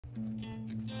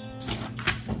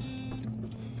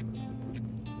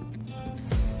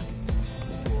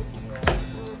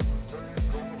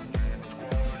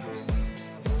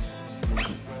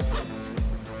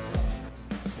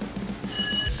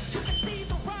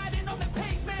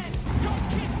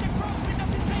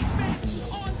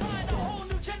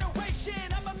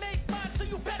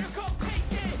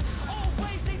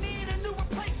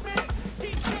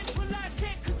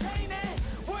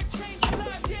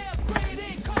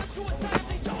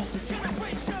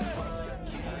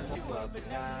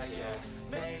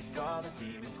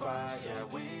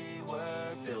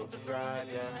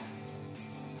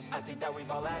I think that we've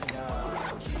all had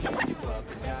enough. Keeps you up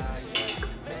at night, yeah.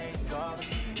 Make all the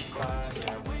demons quiet,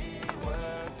 yeah. We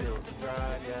were built to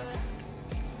thrive, yeah.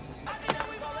 I think that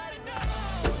we've all had enough. I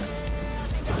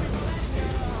think that we've all had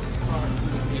enough.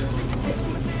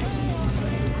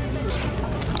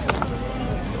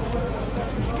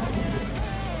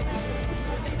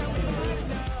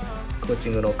 コーチ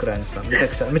ングのクライアントさんめ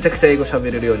ちゃくちゃ英語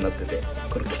喋れるようになってて、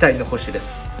これ期待の星で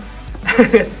す。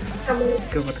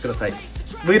頑張ってください。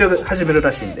Vlog 始める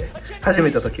らしいんで、始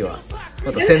めた時は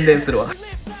また宣伝するわ。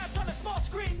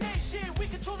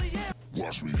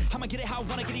I'ma get it how I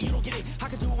wanna get it, you don't get it. I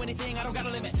can do anything, I don't got a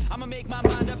limit. I'ma make my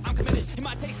mind up, I'm committed. It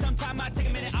might take some time, might take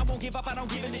a minute. I won't give up, I don't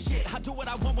give in a shit. I do what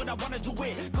I want when I wanna do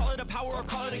it. Call it a power or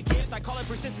call it a gift. I call it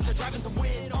persistence or driving some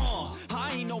wit.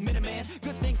 I ain't no minute man.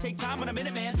 Good things take time when I'm in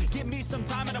it, man. Give me some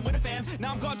time and I'm with a fan.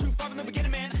 Now I'm gone too far from the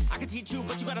beginning, man. I can teach you,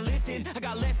 but you gotta listen. I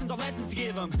got lessons, all lessons to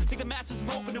give them. Think the masters from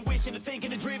hoping and wishing and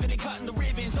thinking and driven and cutting the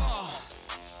ribbons.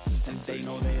 And they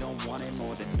know they don't want it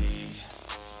more than me.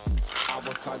 I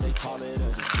work hard, they call it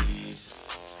a disease.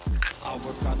 I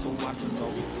work hard so I can go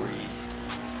be free.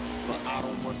 But I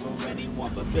don't work for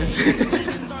anyone but me.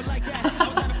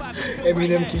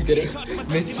 Eminem 聴いてる。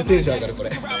めっちゃテンション上がるこ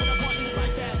れ。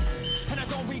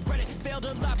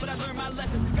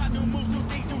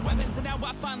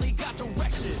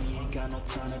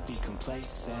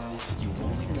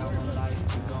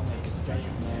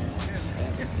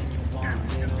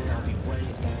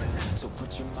So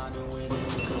put your mind to it and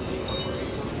go be great.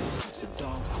 So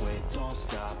don't quit, don't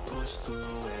stop, push through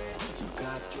it. You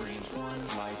got dreams, one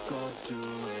life, go do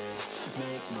it.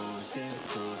 Make moves,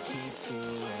 improve, keep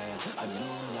doing. A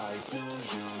new life, new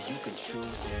you can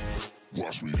choose it.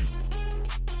 Watch me.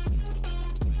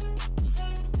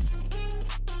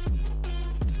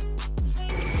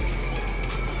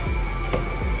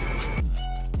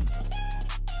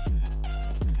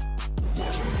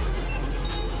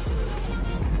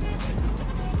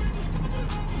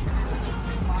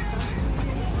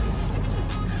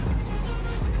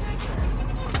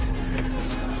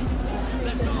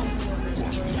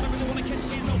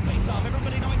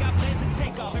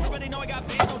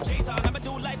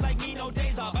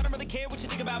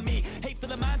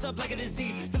 Like a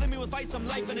disease, filling me with fight, some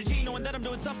life energy, knowing that I'm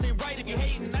doing something right. If you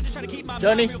hating, I just try to keep my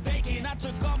mind real vacant. I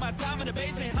took all my time in the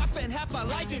basement. I spent half my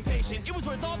life impatient. It was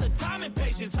worth all the time and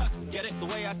patience. Get it the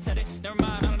way I said it. Never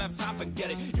mind, I don't have time,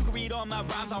 forget it. You can read all my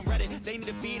rhymes on Reddit. They need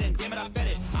to feed and damn it, I fed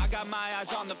it. I got my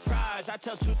eyes on the prize. I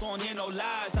tell truth, won't hear no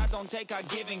lies. I don't take, I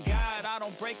give and guide. I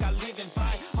don't break, I live and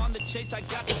fight. On the chase, I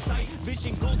got the sight.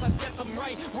 Vision goals, I set them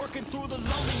right. Working through the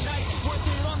lonely nights.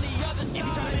 Working on the other side. If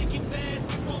you try to make it fast,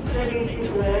 you won't last. Take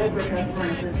this fast, make it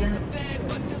fast. Face the fast,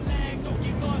 bust the lag. Don't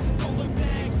give up, don't look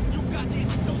back. You got this,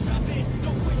 don't stop it.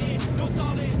 Don't quit it, don't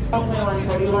stall it.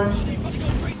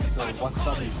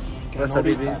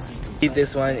 Wasabi beans. Eat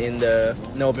this one in the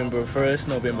November 1st,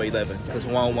 November 11th. Because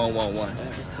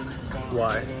 1111.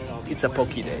 Why? It's a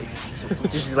poke day.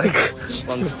 This is like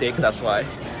one stick, that's why.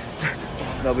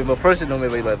 November 1st and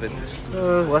November 11th.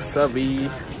 Wasabi.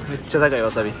 めっちゃ高いわ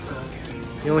さび。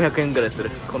400円ぐらいする。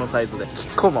このサイズで。キ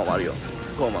ッコーマンもあるよ。キ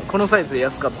ッコーマン。このサイズで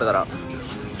安かったから、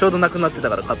ちょうどなくなってた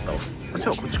から買ったわ。あ、違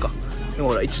う、こっちか。でも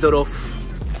ほら、$1オフ。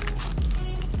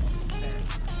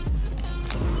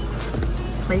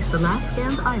Place the mask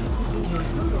and item.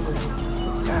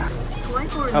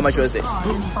 How much was it?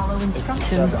 Follow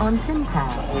instructions on pin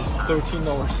pad. It's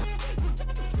 $13.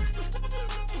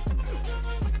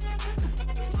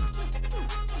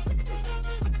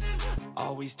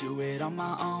 Always do it on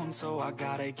my own, so I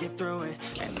gotta get through it.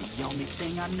 And the only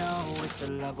thing I know is to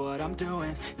love what I'm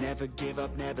doing. Never give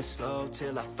up, never slow,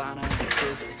 till I finally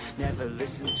prove it. Never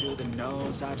listen to the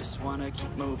no's, I just wanna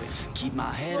keep moving. Keep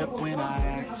my head up when I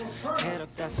act, head up,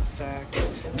 that's a fact.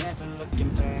 Never looking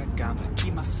back, I'ma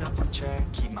keep myself on track.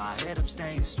 Keep my head up,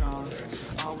 staying strong,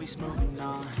 always moving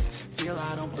on. Feel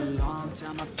I don't belong,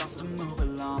 tell my thoughts to move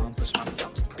along. Push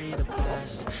myself to be the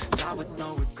best, die with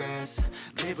no regrets.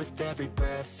 Live with every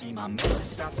breath, see my message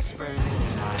start to spread.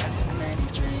 I had so many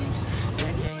dreams,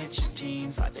 then yeah,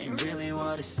 Life ain't really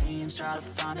what it seems, try to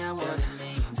find out what it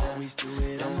means. Always do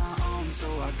it on my own, so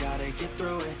I gotta get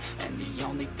through it. And the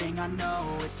only thing I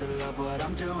know is to love what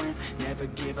I'm doing. Never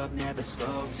give up, never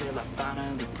slow, till I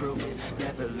finally prove it.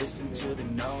 Never listen to the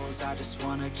no's, I just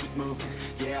wanna keep moving.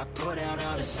 Yeah, I put out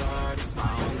all this art, it's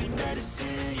my only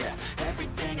medicine. Yeah,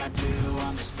 everything I do,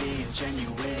 I'm just being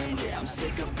genuine. Yeah, I'm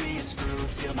sick of being screwed,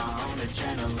 feel my own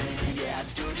adrenaline. Yeah, I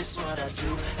do just what I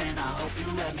do, and I hope you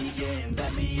let me in,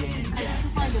 let me in. Yeah.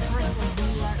 Find a break and do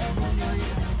whatever you're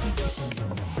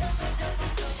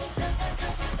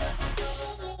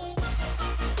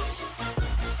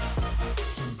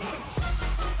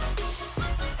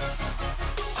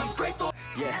I'm grateful.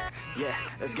 Yeah,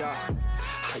 let's go.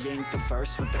 I ain't the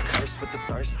first with the curse, with the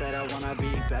thirst that I wanna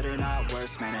be better, not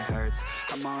worse, man it hurts.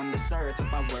 I'm on this earth with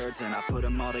my words and I put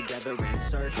them all together,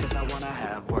 insert, cause I wanna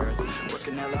have worth.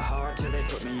 Working hella hard till they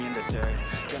put me in the dirt.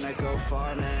 Gonna go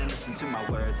far, man, listen to my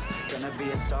words. Gonna be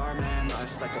a star, man,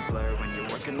 life's like a blur. When you're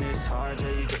working this hard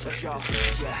till you get what you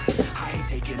deserve. Yeah, I ain't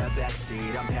taking a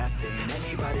backseat, I'm passing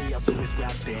anybody else who is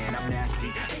rapping. I'm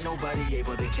nasty, ain't nobody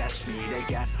able to catch me. They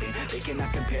gasping, they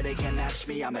cannot compare, they can't match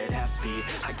me. I'm at half speed,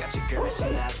 I got your girl, she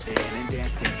laughing and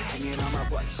dancing, hanging on my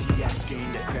butt, she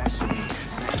asking to crash with me.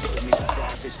 Smash with me, she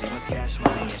savage, she wants cash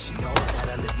money, and she knows that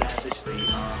I live lavishly.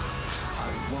 I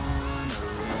wanna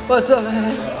live. What's up,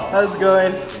 man? How's it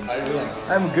going? How you doing?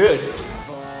 I'm good.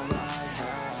 All I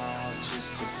have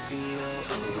just to feel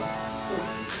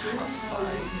alive. I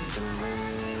fight to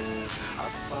live, I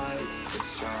fight to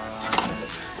strive.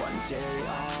 One day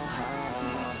I'll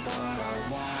have what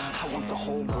I want. I want the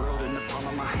whole world in the palm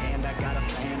of my hand. I got a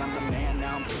plan, I'm the man.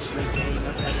 Now I'm teaching the game,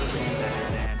 a better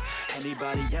than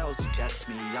anybody else who tests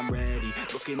me. I'm ready,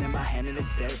 looking in my hand and it's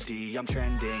steady. I'm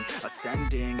trending,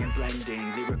 ascending and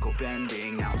blending, lyrical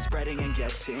bending. Now I'm spreading and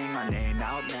getting my name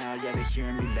out now. Yeah, they're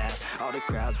hearing me laugh, all the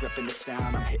crowds repping the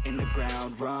sound. I'm hitting the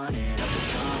ground, running up and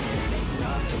coming, ain't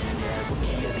nothing. Yeah,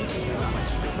 rookie of the year, I'ma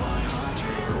keep it 100.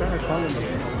 No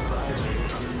budget,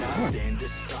 from nothing to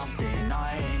something.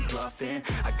 I ain't bluffing,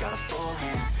 I got a full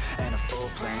hand and a full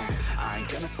plan. I ain't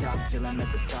gonna stop till I'm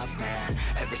at the top, man.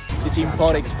 Every single It's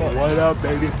import-export. What up,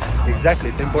 baby? Exactly,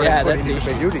 it's important. Yeah, for that's the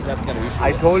independent issue. duty. That's gonna be issue.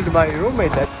 I told my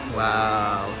roommate that.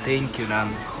 Wow, thank you, な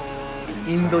ん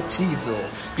インドチーズを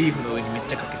ビーフの上にめっ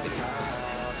ちゃかけてる。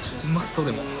うまそう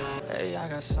でも。 Hey, I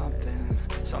got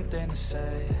something to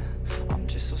say. I'm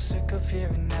just so sick of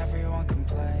hearing everyone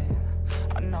complain.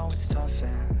 I know it's tough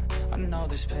and I know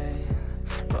there's pain,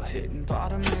 but hitting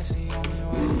bottom is the only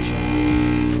way to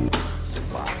change. So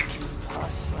I keep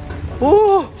hustling,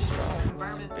 Oh! keep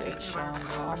struggling, bitch, I'm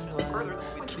humbling.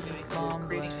 Keep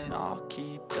mumbling, I'll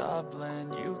keep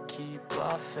doubling. You keep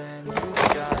bluffing, you've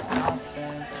got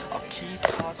nothing. I'll keep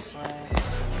hustling.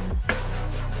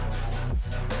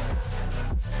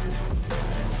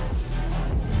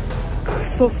 ク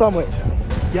ソ寒い。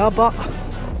やば。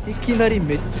いきなり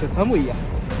めっちゃ寒いやん。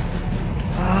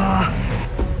ああ。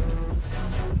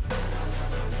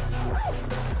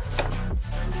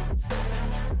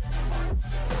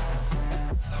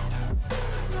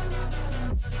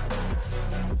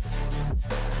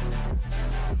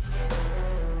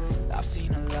I've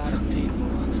seen a lot of people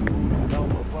who don't know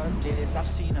what work is. I've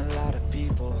seen a lot of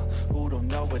people who don't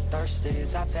know what thirst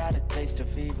is. I've had a taste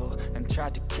of evil and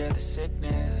tried to cure the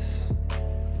sickness,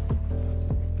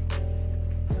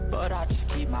 but I just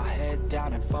keep my head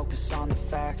down and focus on the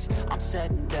facts. I'm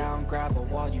setting down gravel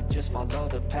while you just follow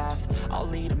the path. I'll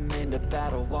lead them into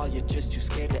battle while you're just too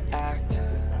scared to act.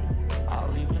 I'll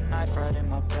leave the knife right in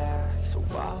my back. So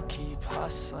I'll keep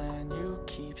hustling, you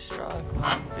keep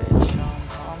struggling. Bitch, I'm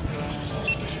humbling,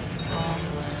 keep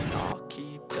humbling. I'll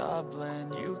keep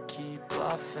doubling, you keep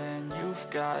bluffing. You've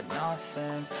got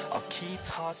nothing, I'll keep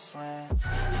hustling.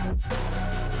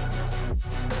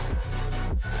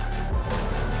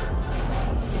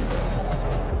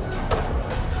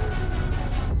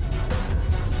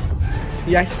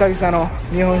 いや、久々の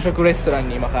日本食レストラン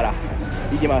に今から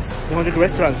行きます。日本食レ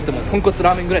ストランっつっても豚骨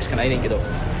ラーメンぐらいしかないねんけど、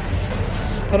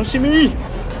楽しみ。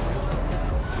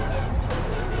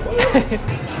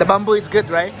The bamboo is good,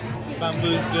 right?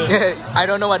 Bamboo is good. Yeah, I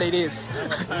don't know what it is.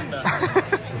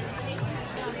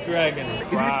 Dragon.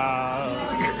 Wow.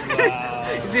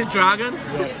 Wow. Is this dragon?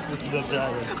 Yes, this is the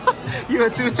dragon. You are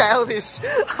too childish.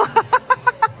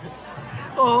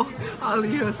 Oh,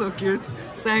 Ali, you're so cute.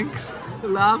 Thanks.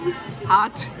 Love,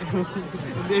 heart.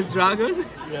 This dragon?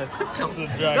 Yes, this is the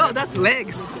dragon. No, that's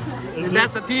legs. Is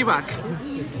That's a T-back.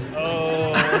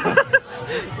 Oh.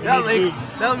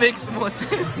 That makes more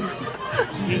sense.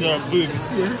 These are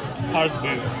boobs. Yes. Hard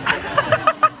boobs.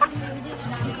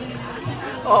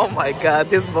 Oh my god,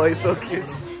 this boy is so cute.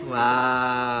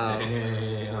 Wow.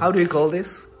 How do you call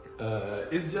this?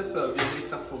 It's just we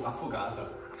make affogato.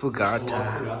 Fugata.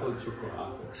 Affogato di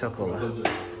cioccolato.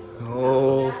 Chocolate.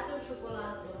 Oh,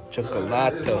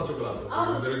 cioccolato.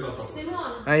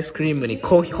 アイスクリームに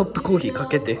ホットコーヒーか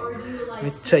けて。め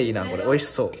っちゃいいな、これ。美味し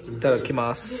そう。いただき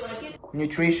ます。ニュ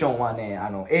ートリションはね、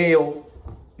栄養。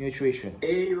ニュートリション。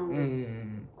栄養。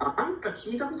なんか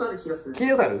聞いたことある気がする。聞い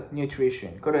たことある？ニュートリシ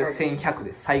ョン。これは1100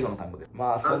です。最後の単語です。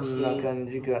まあ、そんな感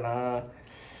じかな。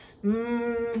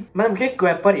まあでも結構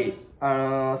やっぱり、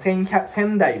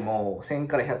1000台も、1000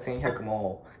から1100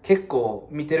も、結構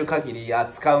見てる限り、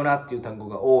使うなっていう単語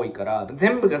が多いから、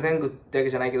全部が全部ってわけ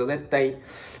じゃないけど、絶対、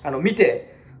見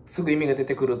て、すぐ意味が出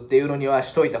てくるっていうのには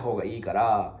しといた方がいいか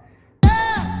ら、